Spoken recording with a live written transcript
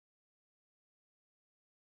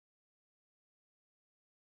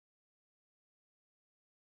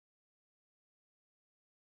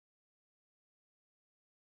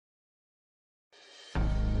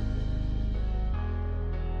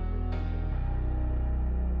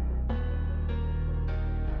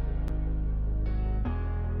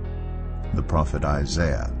The prophet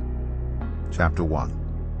Isaiah. Chapter 1.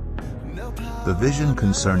 The vision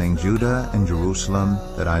concerning Judah and Jerusalem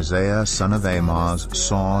that Isaiah son of Amoz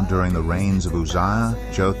saw during the reigns of Uzziah,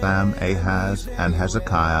 Jotham, Ahaz, and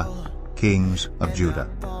Hezekiah, kings of Judah.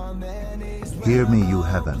 Hear me, you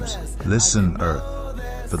heavens, listen, earth,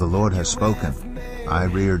 for the Lord has spoken. I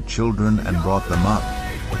reared children and brought them up,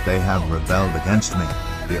 but they have rebelled against me.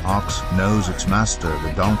 The ox knows its master,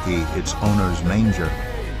 the donkey its owner's manger.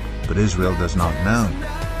 But Israel does not know,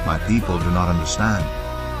 my people do not understand.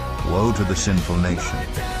 Woe to the sinful nation,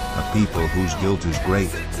 a people whose guilt is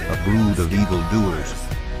great, a brood of evildoers,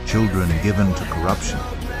 children given to corruption.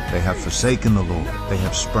 They have forsaken the Lord, they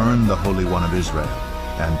have spurned the Holy One of Israel,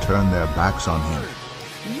 and turned their backs on him.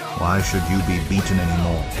 Why should you be beaten any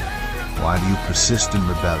more? Why do you persist in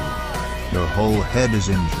rebellion? Your whole head is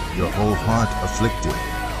injured, your whole heart afflicted.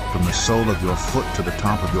 From the sole of your foot to the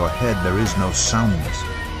top of your head there is no soundness,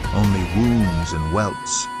 only wounds and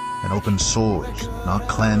welts, and open sores, not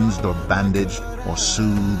cleansed or bandaged or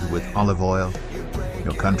soothed with olive oil.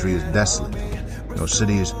 Your country is desolate, your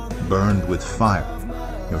cities burned with fire.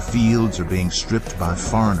 Your fields are being stripped by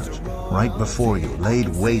foreigners, right before you, laid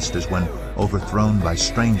waste as when overthrown by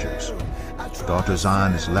strangers. Daughter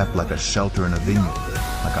Zion is left like a shelter in a vineyard,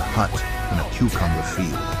 like a hut in a cucumber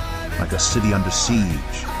field, like a city under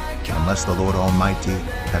siege. Unless the Lord Almighty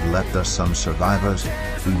had left us some survivors,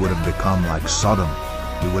 we would have become like Sodom.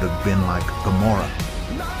 We would have been like Gomorrah.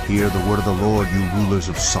 Hear the word of the Lord, you rulers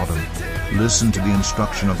of Sodom. Listen to the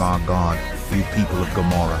instruction of our God, you people of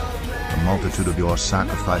Gomorrah. The multitude of your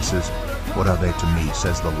sacrifices, what are they to me,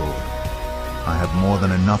 says the Lord? I have more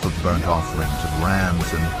than enough of burnt offerings, of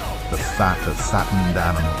rams, and the fat of fattened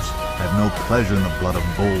animals. I have no pleasure in the blood of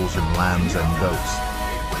bulls and lambs and goats.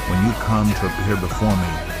 When you come to appear before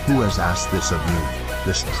me, who has asked this of you,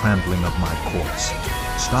 this trampling of my courts?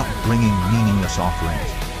 Stop bringing meaningless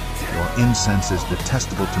offerings. Your incense is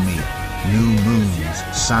detestable to me. New moons,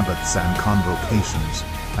 Sabbaths, and convocations.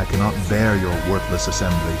 I cannot bear your worthless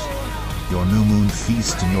assemblies. Your new moon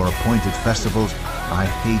feasts and your appointed festivals I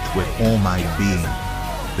hate with all my being.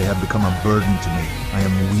 They have become a burden to me. I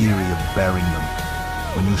am weary of bearing them.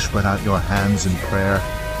 When you spread out your hands in prayer,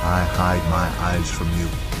 I hide my eyes from you.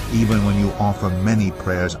 Even when you offer many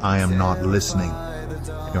prayers, I am not listening.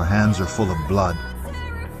 Your hands are full of blood.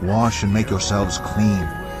 Wash and make yourselves clean.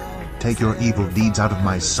 Take your evil deeds out of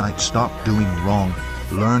my sight. Stop doing wrong.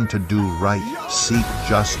 Learn to do right. Seek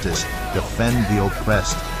justice. Defend the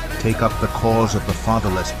oppressed. Take up the cause of the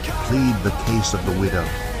fatherless. Plead the case of the widow.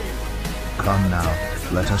 Come now,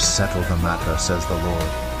 let us settle the matter, says the Lord.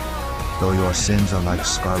 Though your sins are like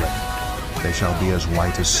scarlet, they shall be as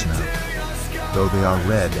white as snow. Though they are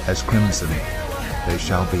red as crimson, they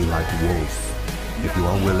shall be like wool. If you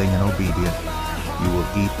are willing and obedient, you will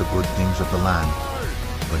eat the good things of the land.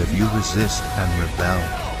 But if you resist and rebel,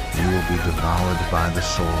 you will be devoured by the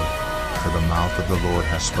sword, for the mouth of the Lord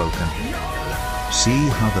has spoken. See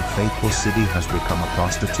how the faithful city has become a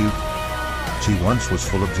prostitute? She once was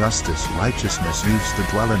full of justice, righteousness used to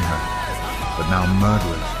dwell in her, but now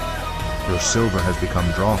murderers. Your silver has become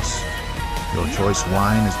dross. Your choice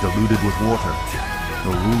wine is diluted with water.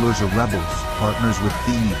 Your rulers are rebels, partners with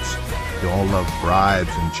thieves. They all love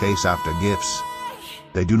bribes and chase after gifts.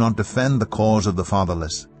 They do not defend the cause of the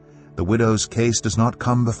fatherless. The widow's case does not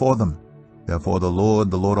come before them. Therefore the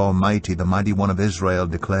Lord Almighty, the Mighty One of Israel,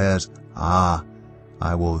 declares,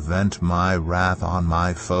 I will vent my wrath on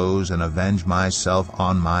my foes and avenge myself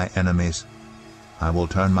on my enemies. I will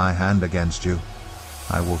turn my hand against you.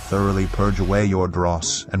 I will thoroughly purge away your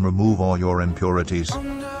dross and remove all your impurities.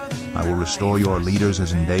 I will restore your leaders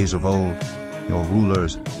as in days of old, your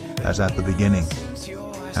rulers as at the beginning.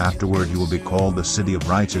 Afterward you will be called the city of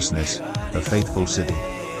righteousness, the faithful city.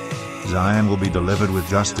 Zion will be delivered with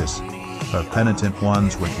justice, her penitent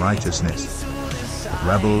ones with righteousness. The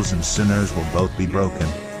rebels and sinners will both be broken,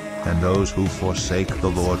 and those who forsake the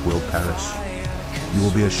Lord will perish. You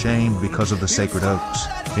will be ashamed because of the sacred oaks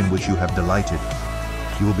in which you have delighted.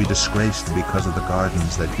 You will be disgraced because of the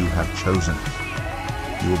gardens that you have chosen.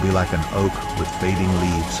 You will be like an oak with fading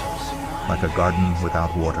leaves, like a garden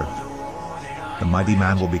without water. The mighty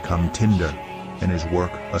man will become tinder, and his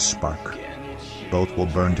work a spark. Both will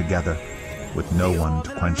burn together, with no one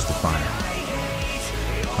to quench the fire.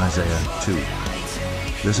 Isaiah 2.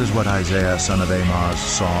 This is what Isaiah son of Amoz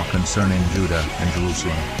saw concerning Judah and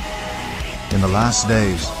Jerusalem. In the last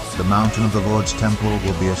days, the mountain of the Lord's temple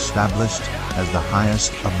will be established as the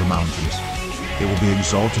highest of the mountains. It will be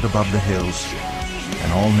exalted above the hills,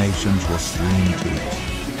 and all nations will stream to it.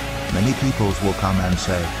 Many peoples will come and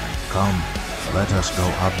say, Come, let us go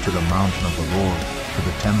up to the mountain of the Lord, to to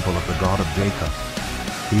the temple of the God of Jacob.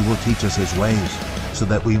 He will teach us his ways, so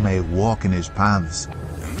that we may walk in his paths.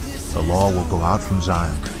 The law will go out from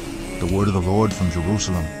Zion, the word of the Lord from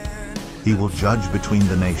Jerusalem. He will judge between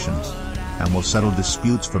the nations, and will settle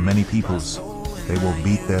disputes for many peoples. They will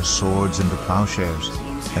beat their swords into plowshares,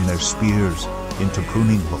 and their spears into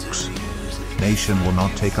pruning hooks. Nation will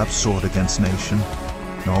not take up sword against nation,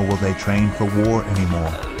 nor will they train for war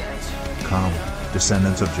anymore. Come,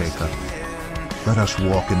 descendants of Jacob, let us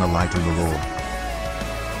walk in the light of the Lord.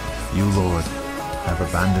 You, Lord, have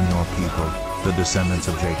abandoned your people, the descendants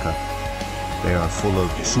of Jacob. They are full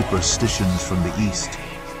of superstitions from the east.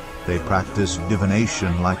 They practice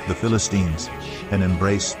divination like the Philistines, and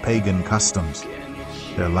embrace pagan customs.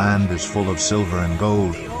 Their land is full of silver and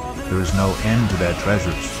gold. There is no end to their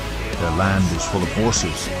treasures. Their land is full of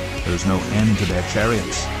horses. There is no end to their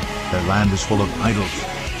chariots. Their land is full of idols.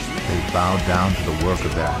 They bow down to the work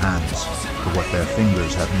of their hands, to what their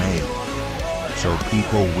fingers have made. So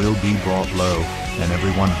people will be brought low, and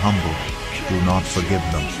everyone humbled. Do not forgive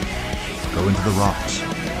them. Go into the rocks,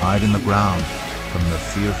 hide in the ground, from the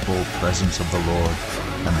fearful presence of the Lord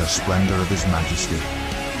and the splendor of his majesty.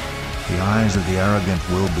 The eyes of the arrogant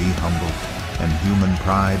will be humbled, and human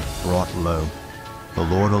pride brought low. The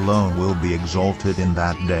Lord alone will be exalted in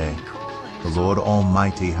that day. The Lord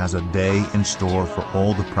Almighty has a day in store for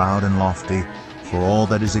all the proud and lofty, for all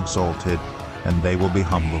that is exalted, and they will be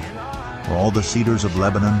humbled. For all the cedars of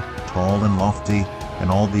Lebanon, tall and lofty, and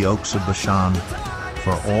all the oaks of Bashan,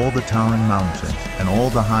 for all the towering mountains, and all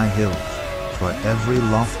the high hills, for every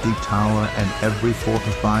lofty tower and every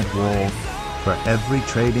fortified wall, for every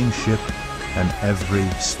trading ship and every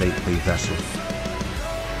stately vessel.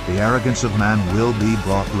 The arrogance of man will be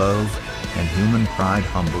brought low, and human pride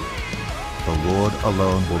humbled. The Lord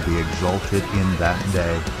alone will be exalted in that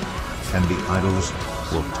day, and the idols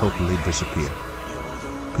will totally disappear.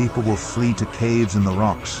 People will flee to caves in the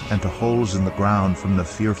rocks and to holes in the ground from the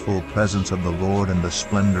fearful presence of the Lord and the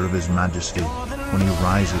splendor of his majesty when he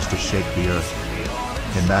rises to shake the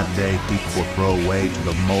earth. In that day people will throw away to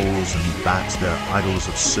the moles and bats their idols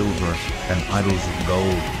of silver and idols of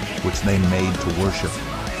gold, which they made to worship.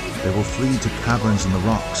 They will flee to caverns in the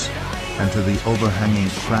rocks, and to the overhanging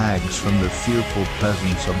crags from the fearful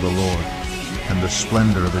presence of the Lord, and the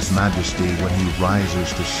splendor of his majesty when he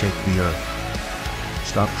rises to shake the earth.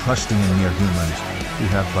 Stop trusting in mere humans, who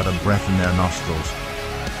have but a breath in their nostrils.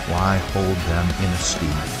 Why hold them in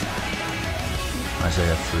esteem?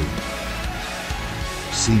 Isaiah 3.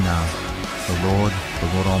 See now, the Lord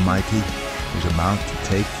Almighty, is about to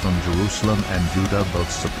take from Jerusalem and Judah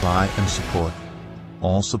both supply and support,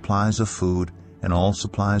 all supplies of food and all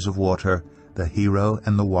supplies of water, the hero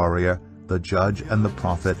and the warrior, the judge and the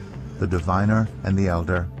prophet, the diviner and the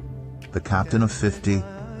elder, the captain of 50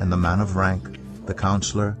 and the man of rank, the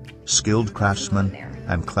counselor, skilled craftsman,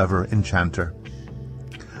 and clever enchanter.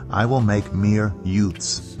 I will make mere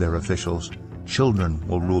youths their officials. Children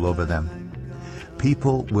will rule over them.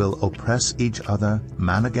 People will oppress each other,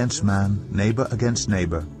 man against man, neighbor against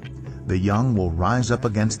neighbor. The young will rise up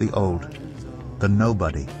against the old, the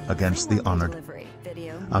nobody against the honored.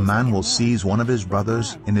 A man will seize one of his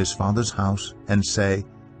brothers in his father's house and say,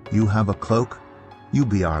 "You have a cloak? You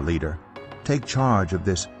be our leader. Take charge of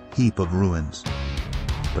this heap of ruins."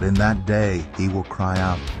 But in that day he will cry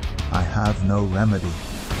out, "I have no remedy.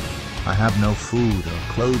 I have no food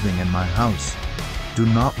or clothing in my house. Do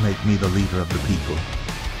not make me the leader of the people."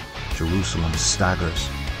 Jerusalem staggers.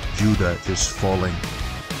 Judah is falling.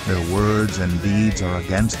 Their words and deeds are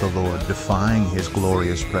against the Lord, defying his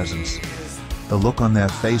glorious presence. The look on their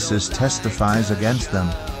faces testifies against them.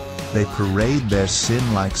 They parade their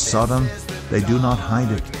sin like Sodom. They do not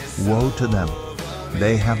hide it. Woe to them!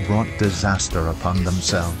 They have brought disaster upon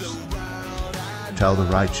themselves. Tell the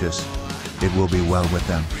righteous, it will be well with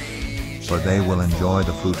them, for they will enjoy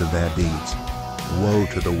the fruit of their deeds. Woe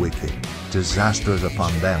to the wicked! Disaster is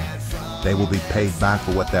upon them. They will be paid back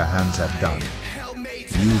for what their hands have done.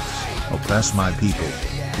 Youths oppress my people.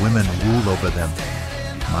 Women rule over them.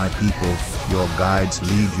 My people, your guides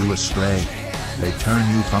lead you astray. They turn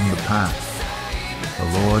you from the path.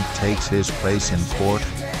 The Lord takes his place in court.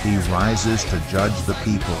 He rises to judge the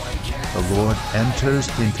people. The Lord enters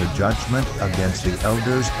into judgment against the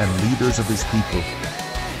elders and leaders of his people.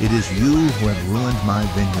 It is you who have ruined my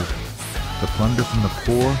vineyard. The plunder from the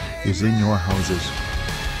poor is in your houses.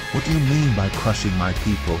 What do you mean by crushing my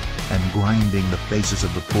people and grinding the faces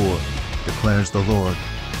of the poor, declares the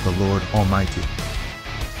Lord Almighty.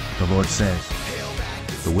 The Lord says,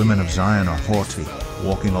 "The women of Zion are haughty,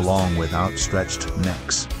 walking along with outstretched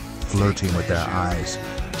necks, flirting with their eyes,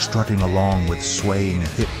 strutting along with swaying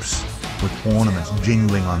hips. with ornaments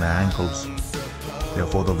jingling on their ankles.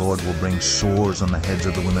 Therefore the Lord will bring sores on the heads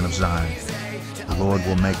of the women of Zion. The Lord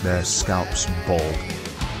will make their scalps bald.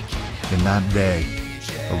 In that day,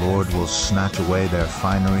 the Lord will snatch away their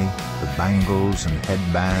finery, the bangles and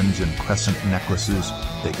headbands and crescent necklaces,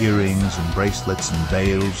 the earrings and bracelets and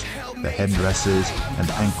veils, the headdresses and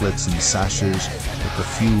anklets and sashes, the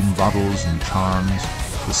perfume bottles and charms,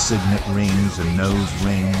 the signet rings and nose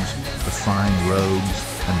rings, the fine robes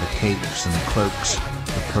and the capes and cloaks,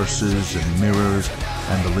 the purses and mirrors,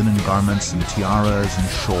 and the linen garments and tiaras and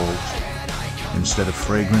shawls. Instead of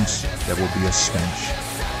fragrance, there will be a stench.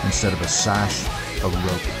 Instead of a sash, a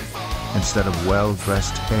rope. Instead of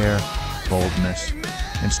well-dressed hair, baldness.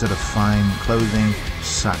 Instead of fine clothing,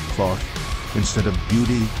 sackcloth. Instead of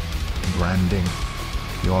beauty, branding.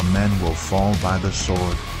 Your men will fall by the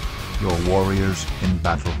sword, your warriors in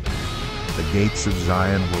battle. The gates of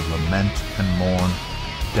Zion will lament and mourn.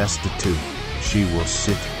 Destitute, she will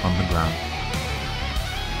sit on the ground.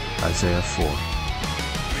 Isaiah 4.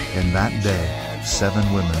 In that day,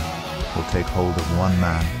 7 women will take hold of one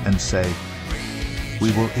man and say,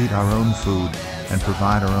 "We will eat our own food and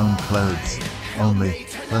provide our own clothes. Only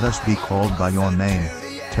let us be called by your name.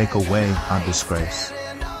 Take away our disgrace."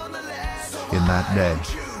 In that day,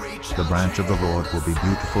 the branch of the Lord will be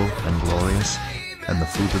beautiful and glorious, and the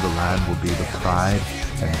fruit of the land will be the pride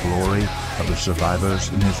and glory of the survivors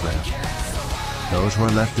in Israel. Those who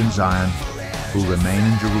are left in Zion, who remain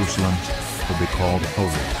in Jerusalem, will be called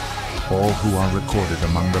holy, all who are recorded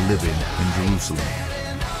among the living in Jerusalem.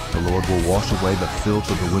 The Lord will wash away the filth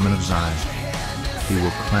of the women of Zion. He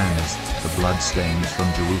will cleanse the bloodstains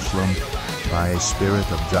from Jerusalem by a spirit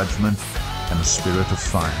of judgment and a spirit of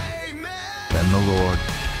fire. Then the Lord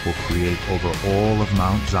will create over all of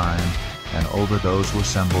Mount Zion and over those who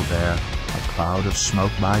assemble there a cloud of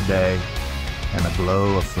smoke by day and a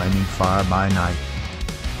glow of flaming fire by night.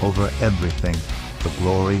 Over everything the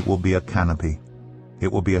glory will be a canopy.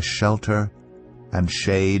 It will be a shelter and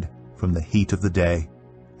shade from the heat of the day,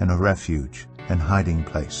 and a refuge and hiding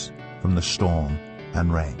place from the storm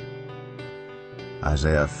and rain.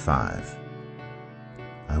 Isaiah 5.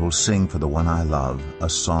 I will sing for the one I love a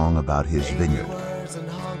song about his vineyard.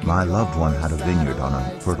 My loved one had a vineyard on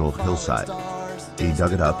a fertile hillside. He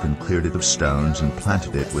dug it up and cleared it of stones and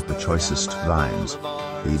planted it with the choicest vines.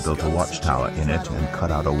 He built a watchtower in it and cut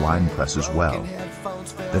out a winepress as well.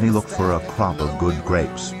 Then he looked for a crop of good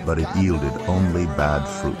grapes, but it yielded only bad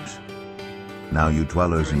fruit. Now you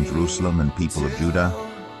dwellers in Jerusalem and people of Judah,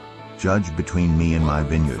 judge between me and my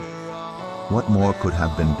vineyard. What more could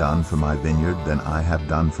have been done for my vineyard than I have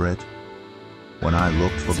done for it? When I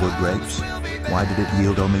looked for good grapes, why did it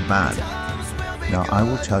yield only bad? Now I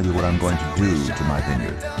will tell you what I'm going to do to my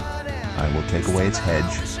vineyard. I will take away its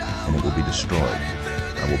hedge, and it will be destroyed.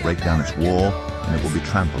 I will break down its wall, and it will be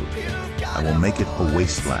trampled. I will make it a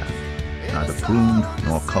wasteland, neither pruned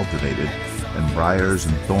nor cultivated, and briars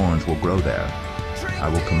and thorns will grow there. I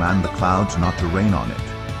will command the clouds not to rain on it.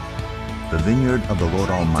 The vineyard of the Lord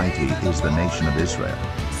Almighty is the nation of Israel,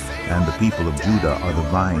 and the people of Judah are the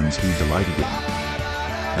vines he delighted in.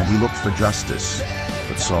 And he looked for justice,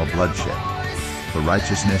 but saw bloodshed, for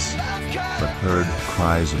righteousness, but heard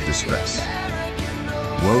cries of distress.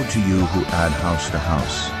 Woe to you who add house to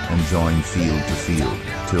house, and join field to field,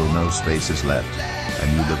 till no space is left,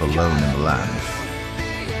 and you live alone in the land.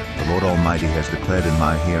 The Lord Almighty has declared in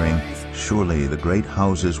my hearing, surely the great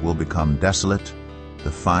houses will become desolate,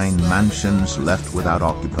 the fine mansions left without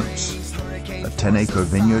occupants. A 10-acre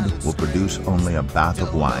vineyard will produce only a bath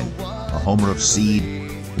of wine. A homer of seed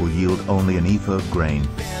will yield only an ephah of grain.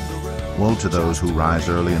 Woe to those who rise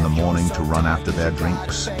early in the morning to run after their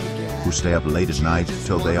drinks, who stay up late at night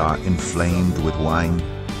till they are inflamed with wine.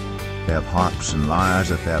 They have harps and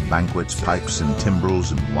lyres at their banquets, pipes and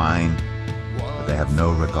timbrels and wine, but they have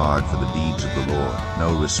no regard for the deeds of the Lord,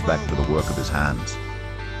 no respect for the work of his hands.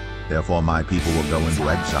 Therefore my people will go into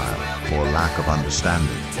exile for lack of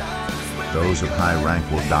understanding. Those of high rank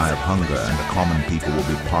will die of hunger, and the common people will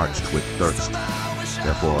be parched with thirst.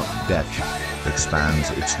 Therefore death expands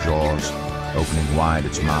its jaws, opening wide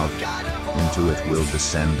its mouth. Into it will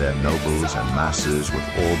descend their nobles and masses with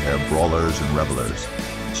all their brawlers and revelers.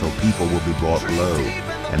 So people will be brought low,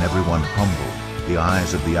 and everyone humbled, the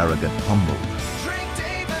eyes of the arrogant humbled.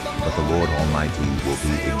 But the Lord Almighty will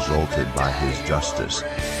be exalted by his justice,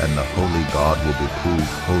 and the holy God will be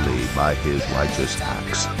proved holy by his righteous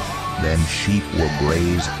acts. Then sheep will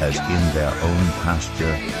graze as in their own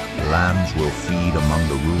pasture, lambs will feed among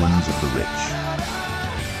the ruins of the rich.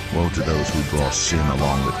 Woe to those who draw sin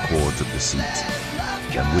along with cords of deceit.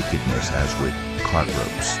 and wickedness as with cart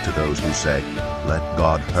ropes to those who say, "Let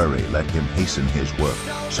God hurry, let him hasten his work,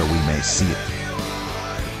 so we may see it."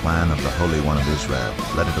 The plan of the Holy One of Israel,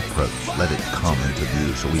 let it approach, let it come into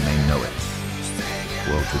view, so we may know it.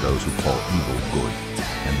 Woe to those who call evil good,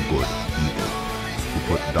 and good evil, who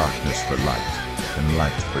put darkness for light, and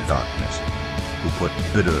light for darkness, who put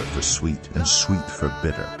bitter for sweet, and sweet for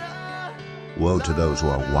bitter. Woe to those who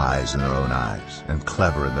are wise in their own eyes, and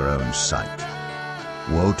clever in their own sight.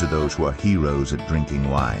 Woe to those who are heroes at drinking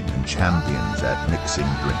wine, and champions at mixing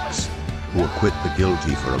drinks, who acquit the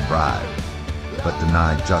guilty for a bribe, but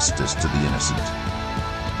deny justice to the innocent.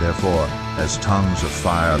 Therefore, as tongues of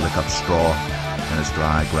fire lick up straw, and as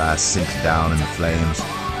dry grass sinks down in the flames,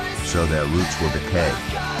 so their roots will decay,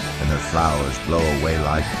 and their flowers blow away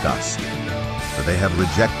like dust. For they have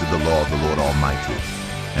rejected the law of the Lord Almighty,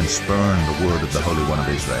 and spurned the word of the Holy One of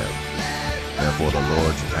Israel. Therefore the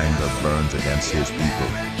Lord's anger burns against his people.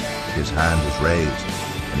 His hand is raised,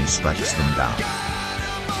 and he strikes them down.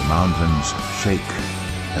 The mountains shake,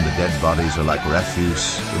 and the dead bodies are like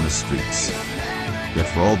refuse in the streets. Yet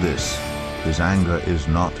for all this, his anger is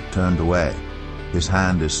not turned away. His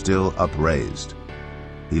hand is still upraised.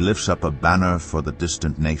 He lifts up a banner for the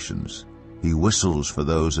distant nations. He whistles for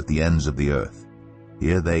those at the ends of the earth.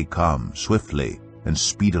 Here they come, swiftly and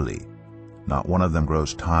speedily. Not one of them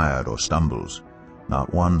grows tired or stumbles.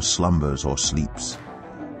 Not one slumbers or sleeps.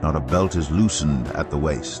 Not a belt is loosened at the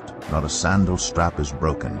waist. Not a sandal strap is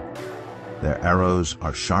broken. Their arrows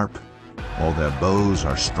are sharp. All their bows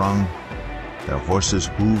are strung. Their horses'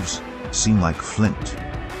 hooves seem like flint.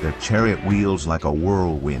 Their chariot wheels like a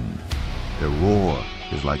whirlwind. Their roar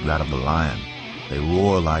is like that of the lion. They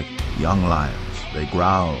roar like young lions. They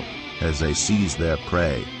growl as they seize their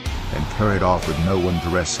prey and carry it off with no one to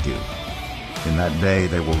rescue. In that day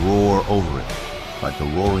they will roar over it like the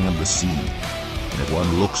roaring of the sea. And if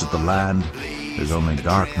one looks at the land, there's only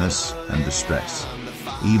darkness and distress.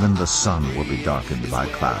 Even the sun will be darkened by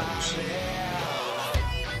clouds.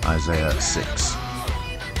 Isaiah 6.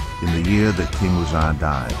 In the year that King Uzziah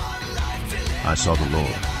died, I saw the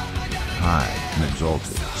Lord, high and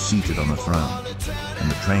exalted, seated on a throne,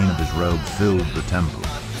 and the train of his robe filled the temple.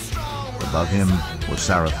 Above him were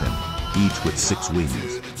seraphim, each with 6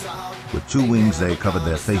 wings. With 2 wings they covered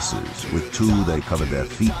their faces, with 2 they covered their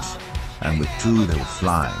feet, and with 2 they were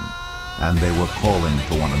flying, and they were calling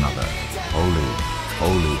to one another, Holy,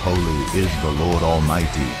 holy, holy is the Lord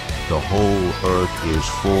Almighty. The whole earth is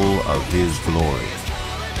full of his glory.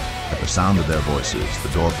 At the sound of their voices, the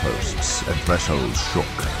doorposts and thresholds shook,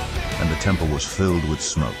 and the temple was filled with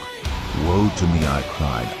smoke. Woe to me, I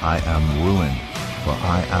cried, I am ruined, for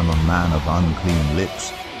I am a man of unclean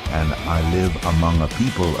lips, and I live among a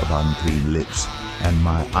people of unclean lips, and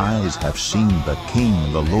my eyes have seen the King,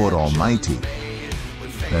 the Lord Almighty.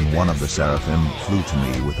 Then one of the seraphim flew to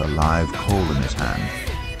me with a live coal in his hand,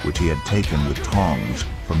 which he had taken with tongs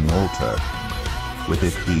from the altar. With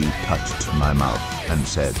it he touched my mouth and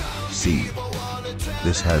said, See,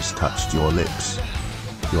 this has touched your lips.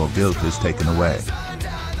 Your guilt is taken away,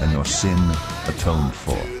 and your sin atoned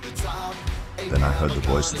for. Then I heard the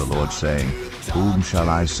voice of the Lord saying, Whom shall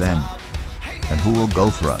I send? And who will go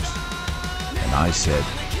for us? And I said,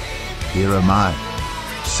 Here am I,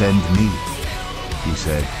 send me. He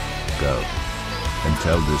said, Go, and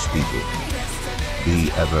tell this people, Be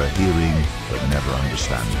ever hearing, but never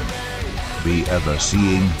understanding. Be ever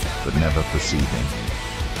seeing, but never perceiving.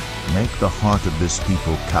 Make the heart of this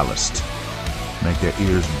people calloused. Make their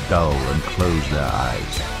ears dull and close their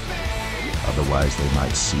eyes. Otherwise they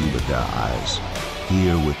might see with their eyes,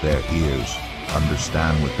 hear with their ears,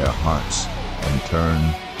 understand with their hearts, and turn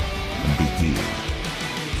and be healed.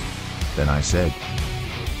 Then I said,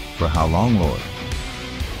 For how long, Lord?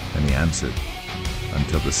 And he answered,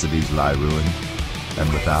 Until the cities lie ruined,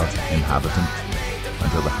 and without inhabitant,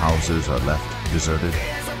 until the houses are left deserted,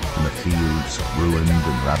 and the fields ruined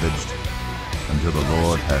and ravaged, until the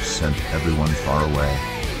Lord has sent everyone far away,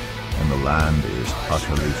 and the land is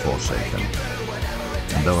utterly forsaken.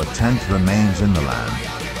 And though a tenth remains in the land,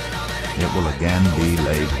 it will again be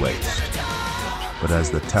laid waste. But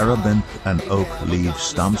as the terebinth and oak leave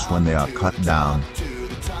stumps when they are cut down,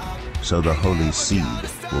 so the holy seed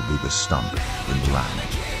will be the stump in the land.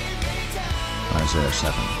 Isaiah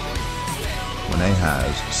 7. When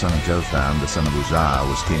Ahaz, son of Jotham, the son of Uzziah,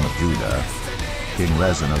 was king of Judah, King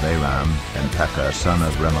Rezin of Aram, and Pekah, son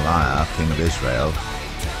of Remaliah, king of Israel,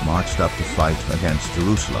 marched up to fight against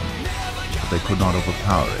Jerusalem, but they could not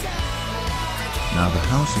overpower it. Now the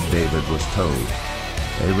house of David was told,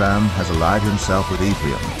 Aram has allied himself with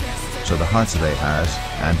Ephraim. So the hearts of Ahaz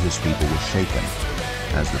and his people were shaken,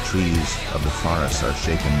 as the trees of the forest are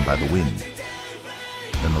shaken by the wind.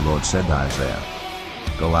 Then the Lord said to Isaiah,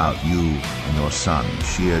 "Go out, you and your son,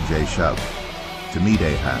 Shear-Jashub, to meet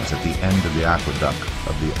Ahaz at the end of the aqueduct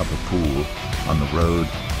of the upper pool on the road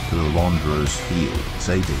to the launderer's field.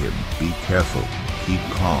 Say to him, be careful, keep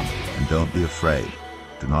calm, and don't be afraid.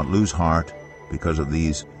 Do not lose heart because of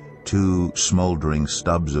these 2 smoldering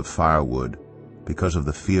stubs of firewood, because of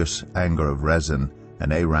the fierce anger of Rezin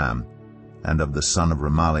and Aram, and of the son of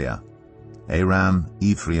Remaliah. Aram,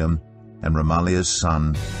 Ephraim, and Remaliah's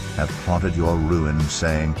son have plotted your ruin,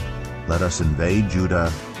 saying, Let us invade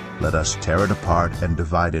Judah, let us tear it apart and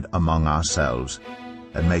divide it among ourselves,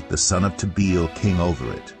 and make the son of Tabeel king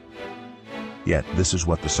over it. Yet this is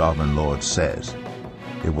what the sovereign Lord says.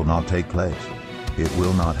 It will not take place. It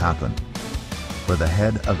will not happen. For the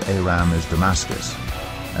head of Aram is Damascus,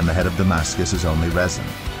 and the head of Damascus is only Rezin.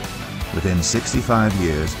 Within 65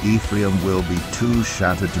 years Ephraim will be too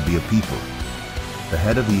shattered to be a people. The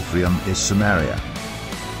head of Ephraim is Samaria,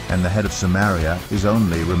 and the head of Samaria is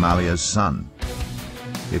only Remaliah's son.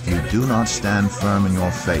 If you do not stand firm in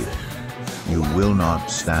your faith, you will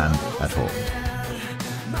not stand at all."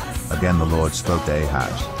 Again the Lord spoke to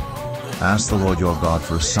Ahaz, "Ask the Lord your God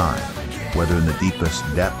for a sign, whether in the deepest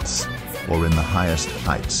depths or in the highest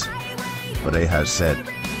heights." But Ahaz said,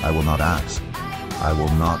 "I will not ask. I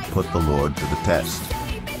will not put the Lord to the test."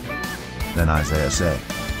 Then Isaiah said,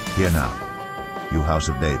 "Hear now, you house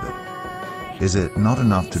of David. Is it not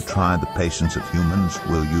enough to try the patience of humans?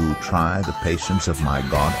 Will you try the patience of my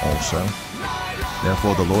God also?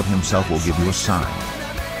 Therefore the Lord himself will give you a sign.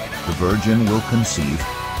 The virgin will conceive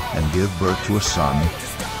and give birth to a son,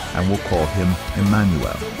 and will call him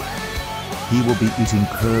Emmanuel. He will be eating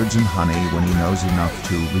curds and honey when he knows enough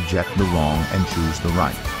to reject the wrong and choose the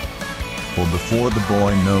right. For before the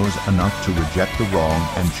boy knows enough to reject the wrong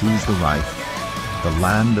and choose the right, the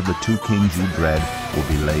land of the 2 kings you dread will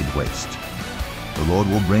be laid waste. The Lord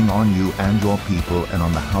will bring on you and your people and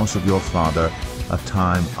on the house of your father a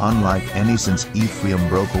time unlike any since Ephraim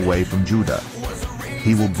broke away from Judah.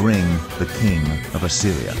 He will bring the king of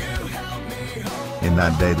Assyria. In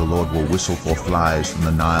that day the Lord will whistle for flies from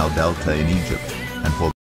the Nile delta in Egypt, and for